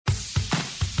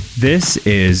This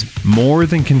is More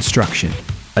Than Construction,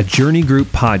 a Journey Group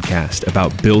podcast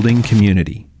about building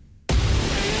community.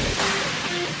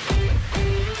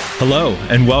 Hello,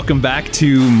 and welcome back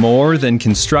to More Than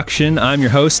Construction. I'm your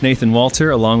host, Nathan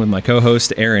Walter, along with my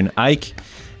co-host, Aaron Ike.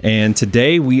 And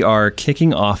today we are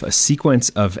kicking off a sequence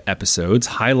of episodes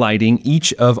highlighting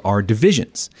each of our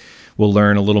divisions. We'll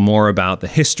learn a little more about the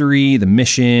history, the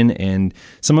mission, and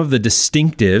some of the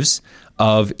distinctives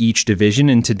of each division.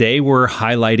 And today we're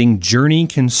highlighting Journey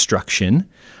Construction,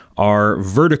 our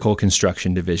vertical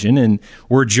construction division. And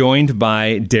we're joined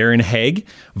by Darren Haig,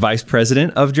 Vice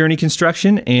President of Journey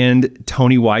Construction, and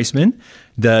Tony Weisman,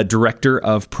 the Director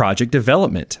of Project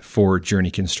Development for Journey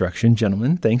Construction.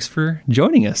 Gentlemen, thanks for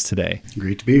joining us today.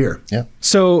 Great to be here. Yeah.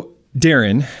 So,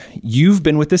 Darren, you've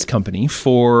been with this company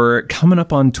for coming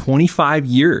up on 25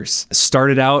 years.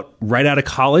 Started out right out of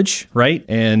college, right?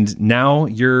 And now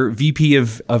you're VP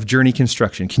of Journey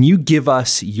Construction. Can you give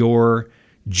us your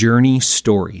Journey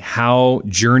story? How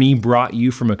Journey brought you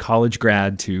from a college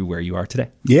grad to where you are today?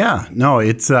 Yeah, no,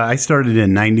 it's I started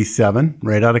in 97,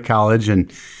 right out of college. And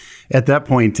at that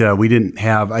point, we didn't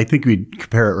have, I think we'd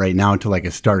compare it right now to like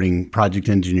a starting project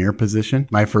engineer position.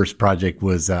 My first project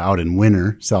was out in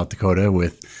Winter, South Dakota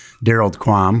with Daryl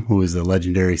Quam, who was a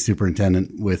legendary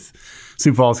superintendent with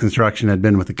Sioux Falls Construction, had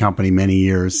been with the company many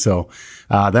years. So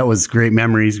that was great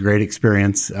memories, great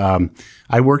experience.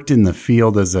 I worked in the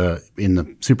field in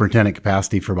the superintendent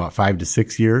capacity for about 5 to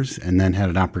 6 years, and then had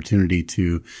an opportunity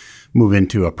to move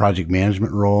into a project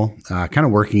management role, kind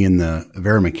of working in the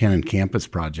Avera McKinnon campus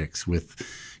projects with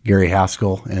Gary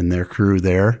Haskell and their crew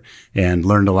there, and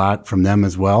learned a lot from them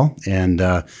as well. And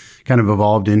kind of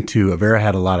evolved into Avera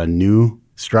had a lot of new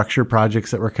structure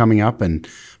projects that were coming up. And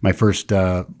my first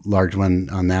large one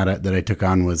on that I took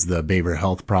on was the Beaver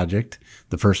Health project,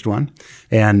 the first one.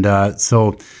 And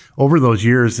so over those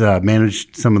years,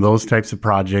 managed some of those types of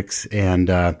projects. And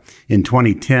in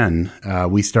 2010,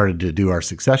 we started to do our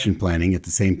succession planning at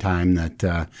the same time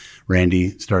that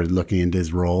Randy started looking into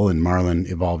his role, and Marlon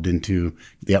evolved into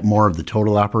more of the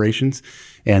total operations.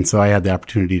 And so I had the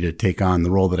opportunity to take on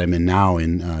the role that I'm in now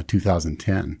in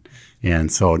 2010.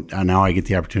 And so now I get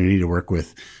the opportunity to work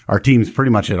with our teams pretty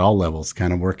much at all levels,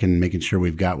 kind of working, making sure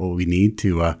we've got what we need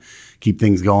to keep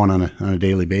things going on a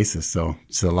daily basis. So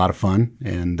it's a lot of fun,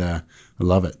 and I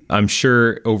love it. I'm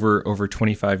sure over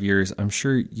 25 years, I'm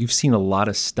sure you've seen a lot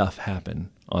of stuff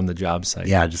happen on the job site.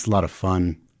 Yeah, just a lot of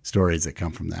fun stories that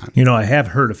come from that. You know, I have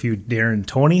heard a few Darren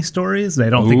Tony stories that I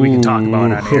don't think we can talk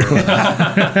about on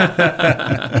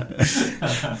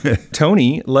here.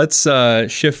 Tony, let's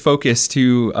shift focus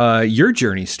to your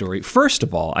journey story. First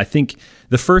of all, I think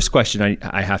the first question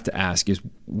I have to ask is,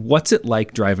 what's it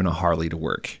like driving a Harley to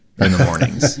work in the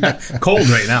mornings? Cold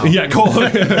right now. Yeah, cold.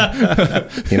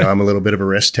 You know, I'm a little bit of a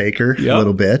risk taker, a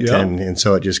little bit, and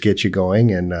so it just gets you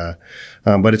going. And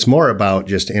but it's more about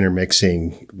just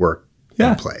intermixing work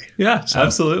and play. Yeah, so,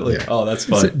 absolutely. Yeah. Oh, that's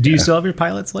fun. So, do you still have your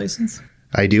pilot's license?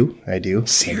 I do.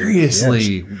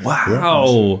 Seriously? Yes.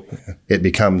 Wow. Yeah. It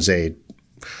becomes a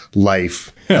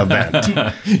life event,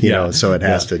 you know, so it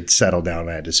has to settle down.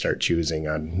 I had to start choosing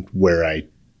on where I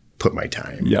put my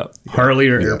time. Yep. Harley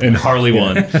and Harley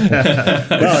one.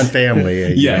 Well, and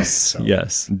family. Yes.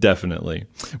 Yes, definitely.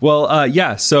 Well,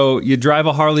 so you drive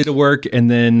a Harley to work, and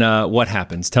then what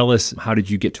happens? Tell us, how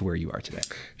did you get to where you are today?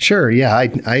 Sure. Yeah.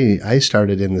 I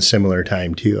started in the similar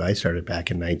time too. I started back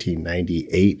in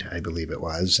 1998, I believe it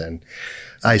was. And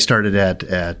I started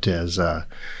as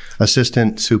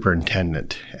assistant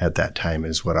superintendent at that time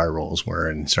is what our roles were,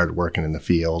 and started working in the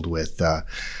field with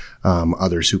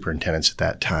other superintendents at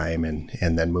that time,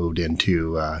 and then moved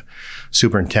into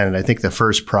superintendent. I think the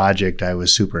first project I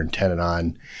was superintendent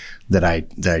on that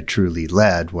I truly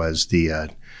led was the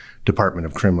Department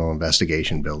of Criminal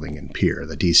Investigation building in Pierre,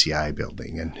 the DCI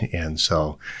building. And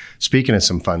so, speaking of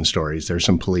some fun stories, there's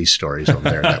some police stories over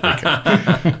there that we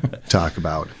can talk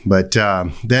about. But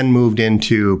then moved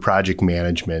into project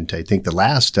management. I think the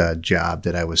last job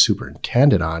that I was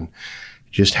superintendent on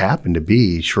just happened to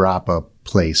be Sharapa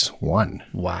Place 1.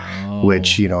 Wow.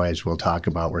 Which, you know, as we'll talk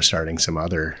about, we're starting some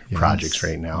other projects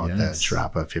right now at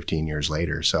Sharapa 15 years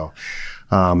later. So,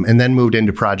 and then moved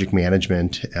into project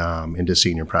management, into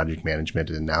senior project management,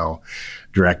 and now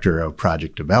director of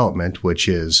project development, which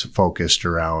is focused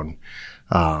around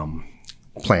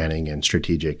planning and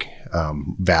strategic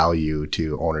value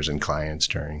to owners and clients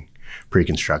during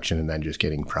pre-construction, and then just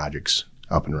getting projects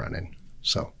up and running.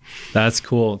 So that's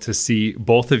cool to see.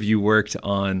 Both of you worked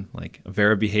on like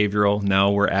Avera Behavioral.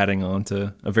 Now we're adding on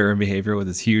to Avera Behavioral with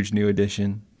this huge new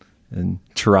addition, and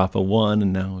Sharapa 1,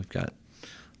 and now we've got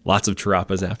lots of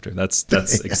chirapas after. That's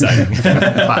exciting.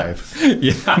 5.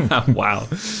 Yeah. Wow.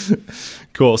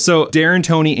 Cool. So Darren,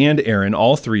 Tony, and Aaron,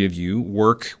 all three of you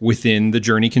work within the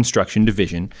Journey Construction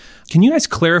division. Can you guys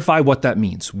clarify what that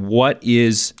means? What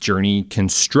is Journey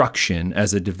Construction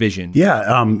as a division?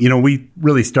 Yeah. We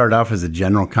really started off as a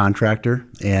general contractor,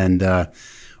 and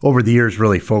over the years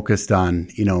really focused on,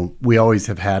 we always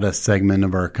have had a segment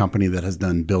of our company that has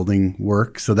done building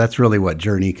work. So that's really what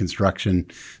Journey Construction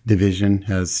division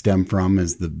has stemmed from,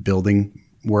 is the building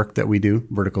work that we do,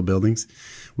 vertical buildings.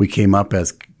 We came up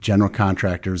as general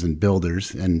contractors and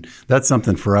builders, and that's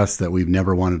something for us that we've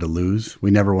never wanted to lose.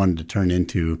 We never wanted to turn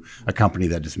into a company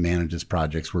that just manages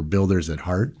projects. We're builders at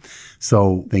heart.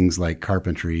 So things like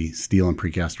carpentry, steel and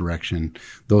precast erection,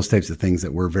 those types of things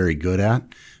that we're very good at,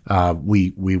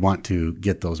 we want to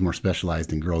get those more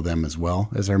specialized and grow them as well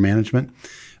as our management.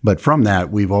 But from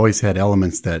that, we've always had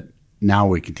elements that now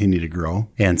we continue to grow.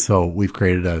 And so we've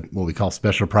created what we call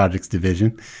special projects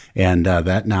division. And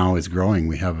that now is growing.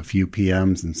 We have a few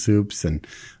PMs and soups, and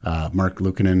Mark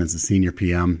Luukkonen is a senior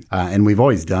PM. And we've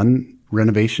always done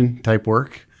renovation type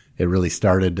work. It really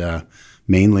started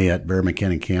mainly at Bear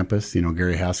McKinnon campus.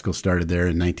 Gary Haskell started there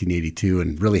in 1982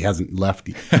 and really hasn't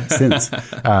left since,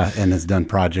 and has done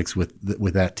projects with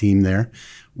that team there.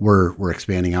 We're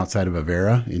expanding outside of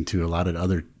Avera into a lot of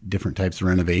other different types of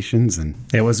renovations. And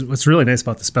what's really nice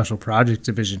about the special project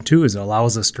division too is it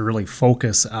allows us to really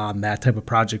focus on that type of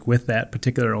project with that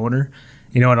particular owner.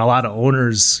 And a lot of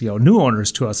owners, new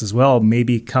owners to us as well,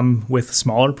 maybe come with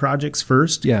smaller projects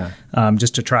first,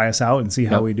 just to try us out and see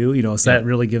how we do. So that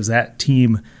really gives that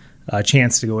team a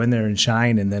chance to go in there and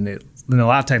shine, and then a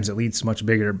lot of times it leads to much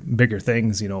bigger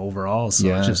things, overall. So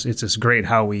it's just great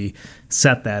how we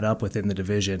set that up within the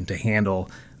division to handle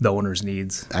the owner's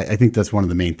needs. I think that's one of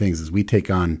the main things is we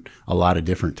take on a lot of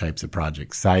different types of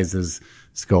projects, sizes,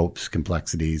 scopes,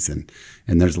 complexities, and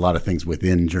there's a lot of things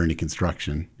within Journey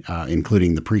Construction,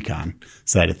 including the pre-con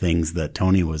side of things that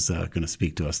Tony was going to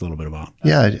speak to us a little bit about.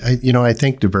 Yeah, I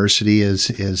think diversity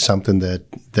is something that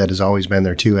has always been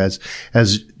there too. As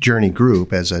Journey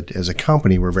Group, as a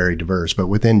company, we're very diverse, but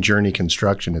within Journey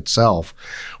Construction itself,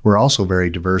 we're also very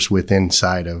diverse within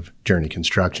inside of Journey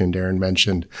Construction. Darren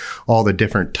mentioned all the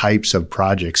different types of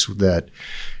projects that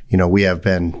we have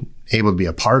been able to be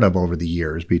a part of over the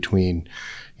years, between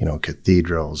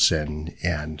cathedrals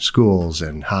and schools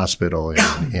and hospital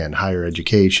and higher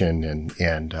education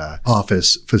and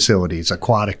office facilities,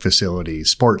 aquatic facilities,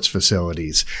 sports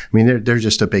facilities. I mean, there's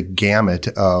just a big gamut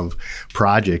of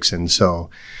projects. And so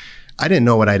I didn't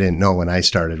know what I didn't know when I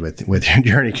started with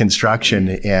Journey Construction.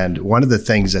 And one of the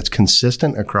things that's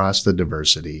consistent across the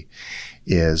diversity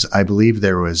is I believe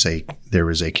there was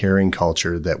a caring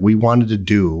culture that we wanted to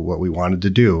do what we wanted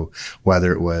to do,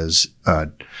 whether it was a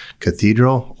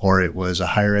cathedral or it was a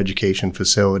higher education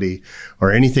facility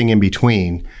or anything in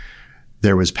between.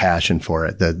 There was passion for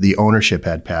it. The ownership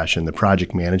had passion. The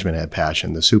project management had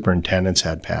passion. The superintendents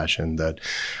had passion.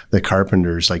 The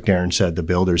carpenters, like Darren said, the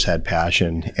builders had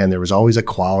passion. And there was always a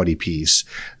quality piece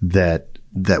that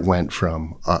went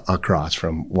from across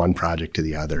from one project to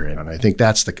the other. And I think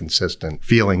that's the consistent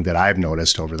feeling that I've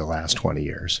noticed over the last 20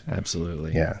 years.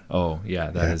 Absolutely. Yeah. Oh,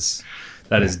 yeah. That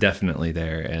is definitely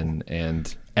there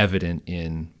and evident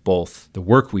in both the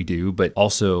work we do, but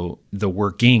also the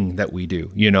working that we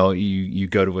do. You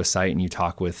go to a site and you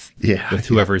talk with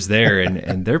whoever's there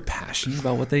and they're passionate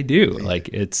about what they do. Like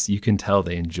you can tell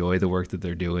they enjoy the work that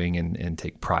they're doing and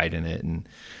take pride in it. And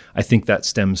I think that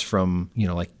stems from,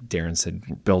 like Darren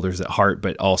said, builders at heart,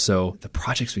 but also the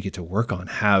projects we get to work on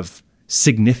have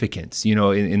significance.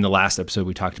 In the last episode,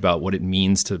 we talked about what it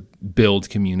means to build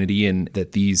community and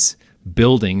that these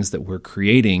buildings that we're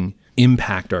creating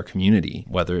impact our community,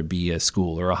 whether it be a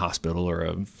school or a hospital or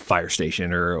a fire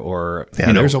station or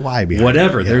there's a why behind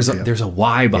whatever. it. There's a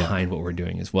why behind what we're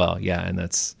doing as well. Yeah, and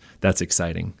that's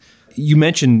exciting. You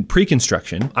mentioned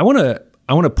pre-construction. I want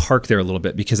to park there a little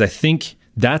bit because I think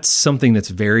that's something that's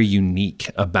very unique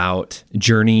about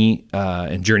Journey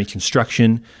and Journey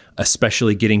Construction,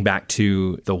 especially getting back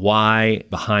to the why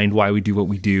behind why we do what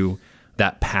we do,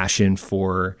 that passion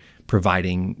for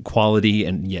providing quality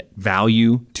and yet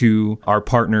value to our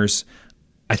partners.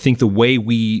 I think the way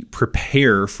we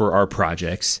prepare for our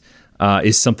projects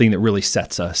is something that really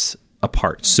sets us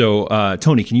apart. So,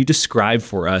 Tony, can you describe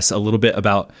for us a little bit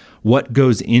about what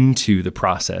goes into the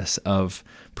process of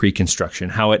pre-construction,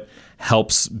 how it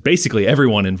helps basically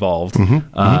everyone involved in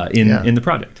the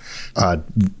project?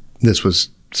 This was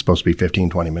supposed to be 15,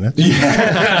 20 minutes.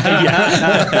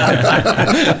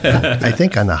 I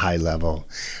think on the high level,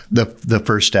 the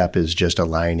first step is just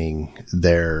aligning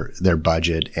their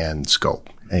budget and scope.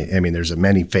 I mean, there's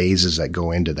many phases that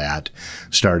go into that,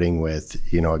 starting with,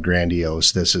 a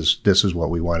grandiose, this is what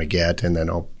we want to get. And then,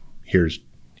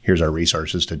 here's our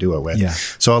resources to do it with. Yeah.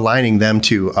 So aligning them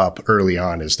two up early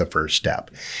on is the first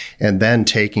step. And then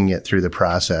taking it through the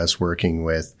process, working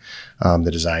with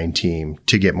the design team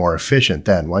to get more efficient.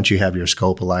 Then once you have your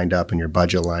scope lined up and your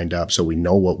budget lined up, so we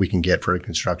know what we can get for the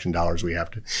construction dollars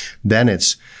then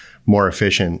it's more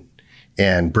efficient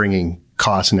and bringing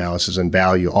cost analysis and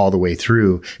value all the way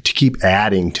through to keep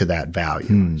adding to that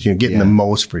value. So you're getting the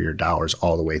most for your dollars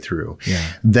all the way through.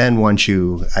 Yeah. Then once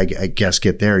you, I guess,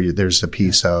 get there, there's the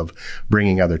piece of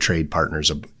bringing other trade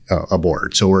partners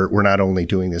aboard. So we're not only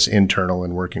doing this internal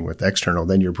and working with external,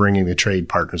 then you're bringing the trade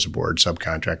partners aboard,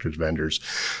 subcontractors, vendors,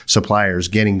 suppliers,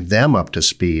 getting them up to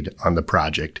speed on the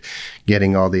project,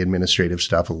 getting all the administrative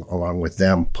stuff along with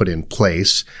them put in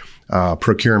place,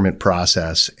 procurement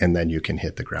process, and then you can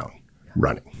hit the ground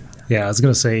running. Yeah, I was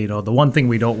going to say, the one thing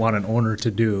we don't want an owner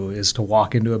to do is to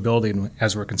walk into a building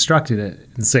as we're constructing it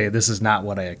and say, this is not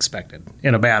what I expected,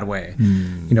 in a bad way.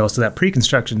 So that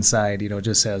pre-construction side,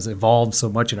 just has evolved so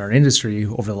much in our industry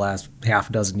over the last half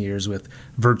a dozen years with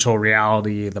virtual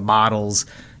reality, the models,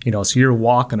 so you're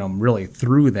walking them really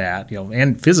through that,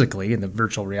 and physically in the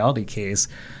virtual reality case,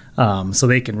 so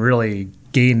they can really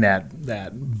gain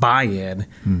that buy-in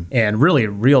and really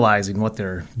realizing what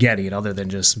they're getting other than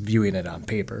just viewing it on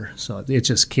paper. So it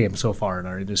just came so far in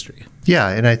our industry. Yeah,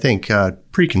 and I think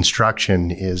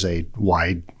pre-construction is a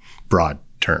wide, broad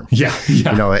term. Yeah.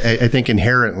 I think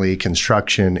inherently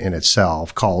construction in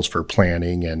itself calls for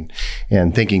planning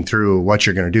and thinking through what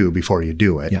you're going to do before you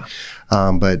do it. Yeah.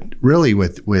 But really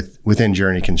within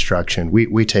Journey Construction,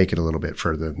 we take it a little bit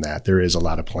further than that. There is a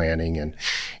lot of planning and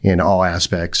in all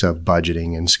aspects of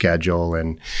budgeting and schedule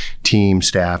and team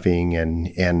staffing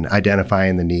and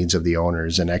identifying the needs of the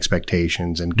owners and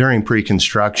expectations. And during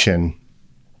pre-construction,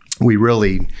 we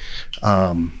really,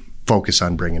 focus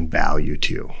on bringing value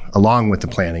to, along with the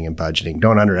planning and budgeting.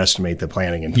 Don't underestimate the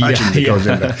planning and budgeting that goes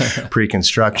into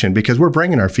pre-construction, because we're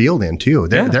bringing our field in too.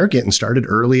 They're getting started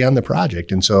early on the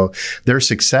project. And so their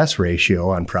success ratio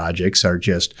on projects are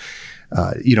just,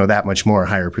 that much more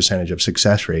higher percentage of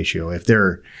success ratio. If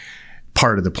they're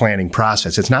part of the planning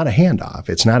process, it's not a handoff.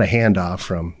 It's not a handoff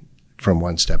from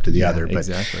one step to the other. But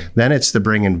then it's the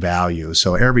bringing value.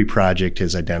 So every project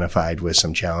is identified with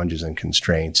some challenges and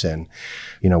constraints. And,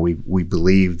 we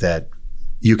believe that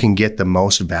you can get the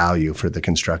most value for the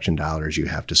construction dollars you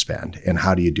have to spend. And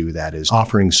how do you do that is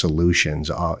offering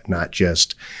solutions, not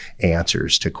just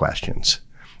answers to questions,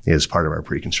 is part of our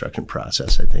pre-construction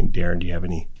process. I think, Darren, do you have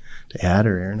any to add,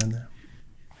 or Aaron, on that?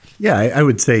 Yeah, I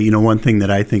would say, one thing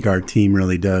that I think our team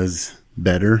really does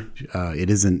better. It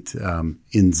isn't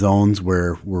in zones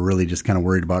where we're really just kind of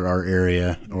worried about our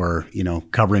area or,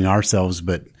 covering ourselves,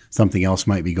 but something else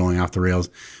might be going off the rails.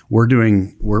 We're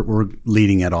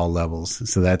leading at all levels.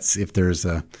 So that's, if there's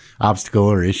a obstacle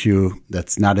or issue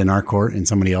that's not in our court and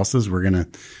somebody else's, we're going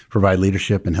to provide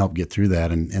leadership and help get through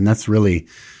that. And that's really,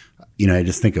 I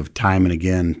just think of time and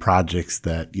again projects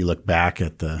that you look back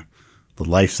at the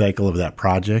life cycle of that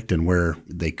project and where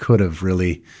they could have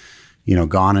really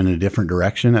gone in a different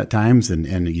direction at times.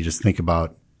 And you just think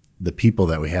about the people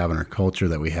that we have and our culture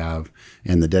that we have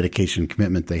and the dedication and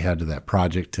commitment they had to that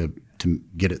project to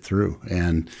get it through.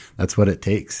 And that's what it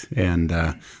takes. And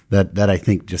that I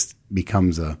think just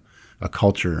becomes a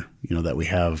culture, that we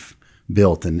have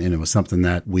built. And it was something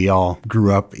that we all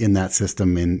grew up in that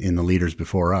system in the leaders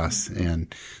before us.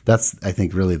 And that's, I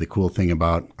think, really the cool thing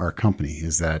about our company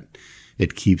is that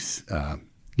it keeps,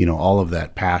 all of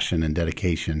that passion and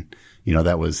dedication.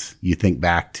 That was, you think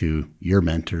back to your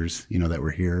mentors, that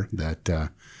were here that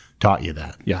taught you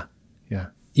that. Yeah. Yeah.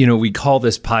 We call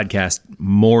this podcast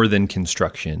More Than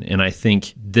Construction. And I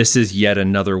think this is yet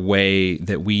another way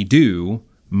that we do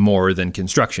more than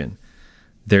construction.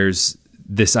 There's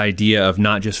this idea of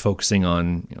not just focusing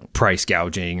on price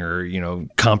gouging or,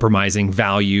 compromising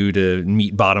value to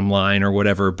meet bottom line or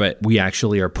whatever, but we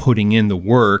actually are putting in the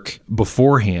work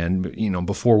beforehand,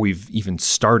 before we've even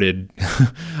started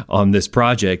on this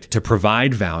project to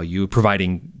provide value,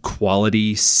 providing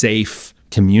quality, safe,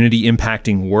 community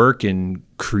impacting work in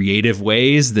creative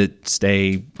ways that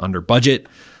stay under budget.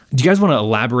 Do you guys want to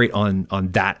elaborate on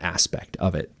that aspect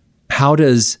of it? How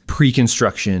does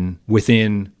pre-construction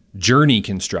within Journey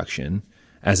Construction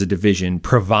as a division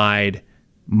provide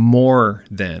more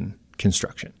than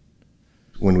construction?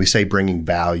 When we say bringing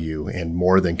value and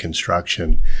more than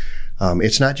construction,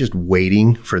 it's not just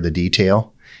waiting for the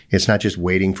detail. It's not just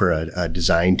waiting for a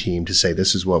design team to say,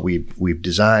 this is what we've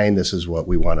designed, this is what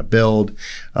we want to build.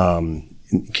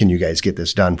 can you guys get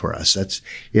this done for us? It's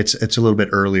a little bit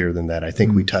earlier than that. I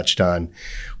think we touched on,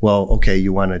 well, okay,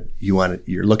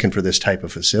 you're looking for this type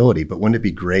of facility, but wouldn't it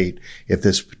be great if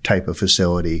this type of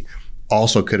facility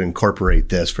also could incorporate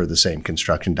this for the same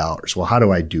construction dollars? Well, how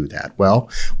do I do that? Well,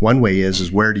 one way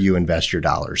is where do you invest your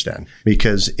dollars then?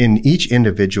 Because in each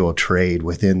individual trade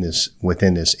within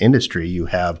this industry, you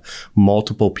have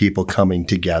multiple people coming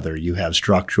together. You have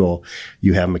structural,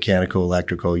 you have mechanical,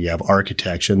 electrical, you have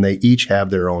architecture, and they each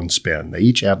have their own spin. They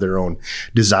each have their own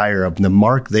desire of the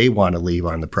mark they want to leave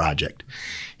on the project.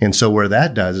 And so where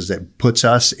that does is it puts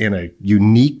us in a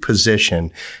unique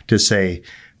position to say,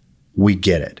 we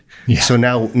get it. Yeah. So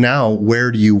now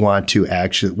where do you want to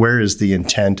where is the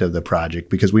intent of the project?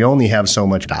 Because we only have so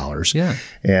much dollars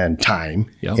and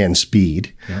time and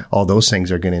speed. Yep. All those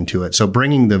things are getting into it. So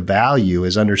bringing the value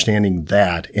is understanding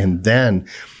that and then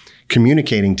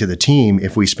communicating to the team,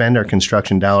 if we spend our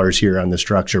construction dollars here on the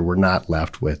structure, we're not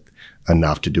left with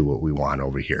enough to do what we want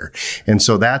over here. And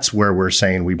so that's where we're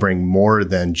saying we bring more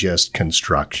than just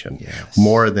construction,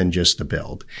 more than just the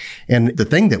build. And the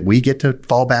thing that we get to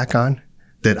fall back on,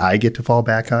 that I get to fall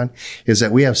back on, is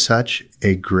that we have such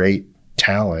a great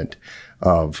talent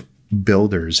of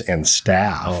builders and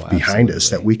staff behind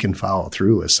us that we can follow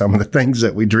through with some of the things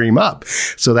that we dream up.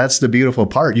 So that's the beautiful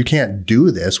part. You can't do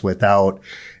this without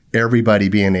everybody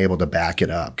being able to back it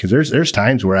up. Because there's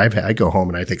times where I go home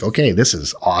and I think, okay, this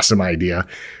is awesome idea.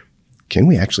 Can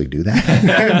we actually do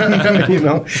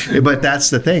that? But that's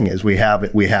the thing is we have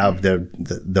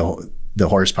the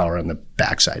horsepower on the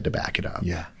backside to back it up.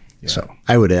 Yeah. So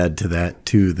I would add to that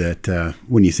too, that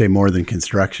when you say more than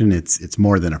construction, it's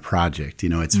more than a project.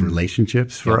 It's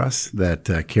relationships for us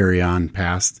that carry on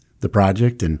past the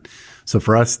project. And so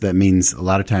for us, that means a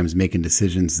lot of times making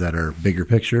decisions that are bigger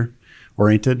picture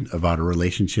oriented about a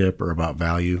relationship or about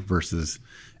value versus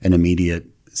an immediate,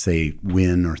 say,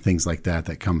 win or things like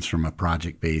that comes from a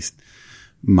project-based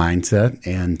mindset.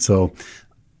 And so,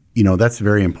 that's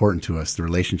very important to us. The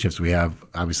relationships we have,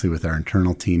 obviously, with our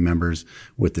internal team members,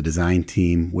 with the design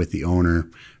team, with the owner,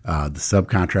 the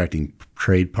subcontracting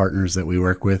trade partners that we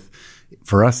work with.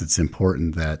 For us, it's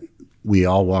important that we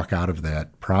all walk out of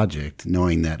that project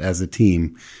knowing that as a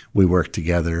team, we work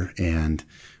together and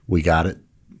we got it,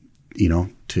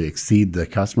 to exceed the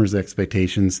customer's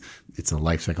expectations. It's a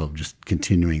life cycle of just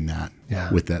continuing that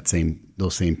with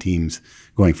those same teams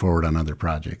going forward on other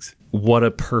projects. What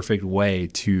a perfect way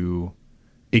to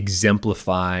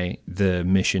exemplify the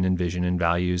mission and vision and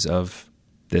values of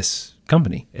this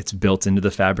company. It's built into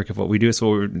the fabric of what we do.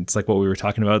 So it's like what we were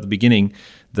talking about at the beginning.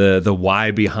 The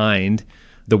why behind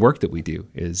the work that we do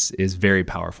is very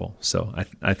powerful. So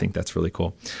I think that's really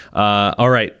cool. All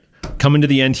right. Coming to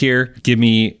the end here, give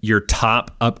me your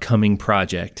top upcoming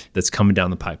project that's coming down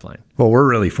the pipeline. Well, we're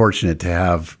really fortunate to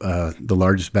have the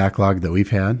largest backlog that we've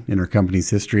had in our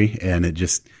company's history, and it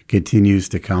just continues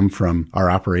to come from our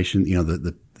operation.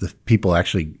 The people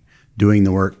actually doing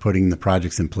the work, putting the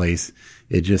projects in place.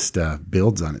 It just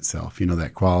builds on itself.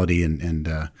 That quality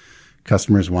and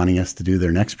customers wanting us to do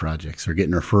their next projects or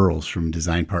getting referrals from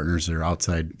design partners or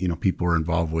outside people we're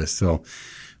involved with. So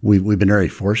we've been very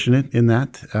fortunate in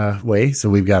that way. So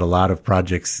we've got a lot of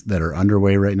projects that are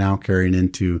underway right now, carrying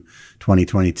into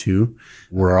 2022.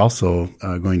 We're also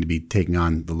going to be taking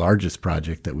on the largest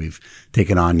project that we've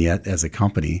taken on yet as a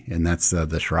company, and that's the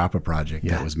Sharapa project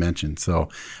that was mentioned. So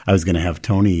I was going to have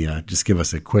Tony just give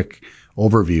us a quick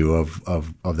overview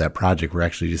of that project. We're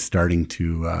actually just starting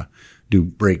to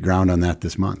break ground on that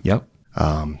this month. Yep.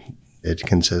 It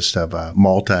consists of a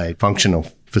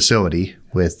multifunctional facility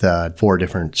with 4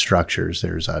 different structures.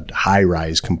 There's a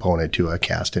high-rise component to a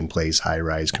cast-in-place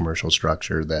high-rise commercial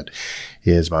structure that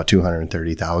is about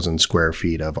 230,000 square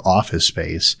feet of office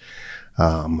space,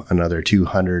 another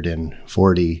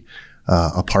 240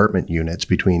 apartment units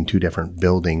between 2 different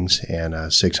buildings, and a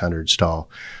 600-stall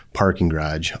parking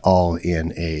garage, all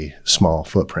in a small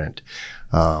footprint.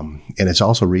 And it's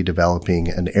also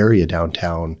redeveloping an area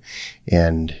downtown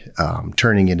and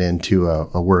turning it into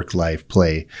a work-life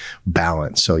play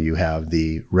balance. So you have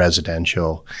the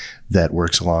residential that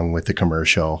works along with the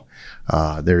commercial.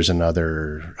 There's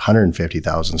another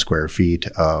 150,000 square feet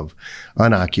of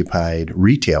unoccupied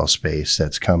retail space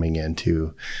that's coming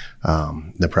into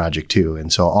the project too.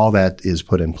 And so all that is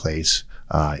put in place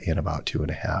in about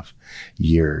 2.5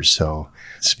 years. So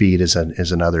speed is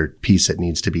another piece that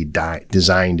needs to be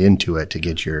designed into it to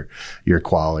get your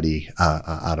quality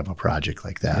out of a project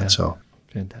like that. Yeah. So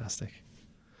fantastic.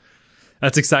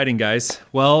 That's exciting, guys.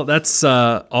 Well, that's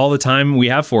all the time we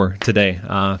have for today.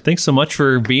 Thanks so much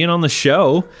for being on the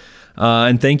show.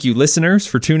 And thank you, listeners,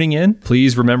 for tuning in.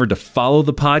 Please remember to follow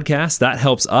the podcast. That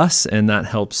helps us and that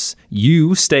helps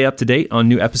you stay up to date on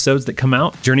new episodes that come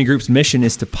out. Journey Group's mission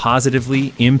is to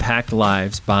positively impact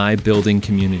lives by building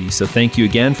community. So thank you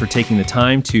again for taking the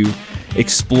time to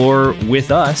explore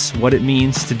with us what it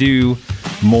means to do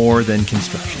more than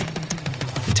construction.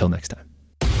 Until next time.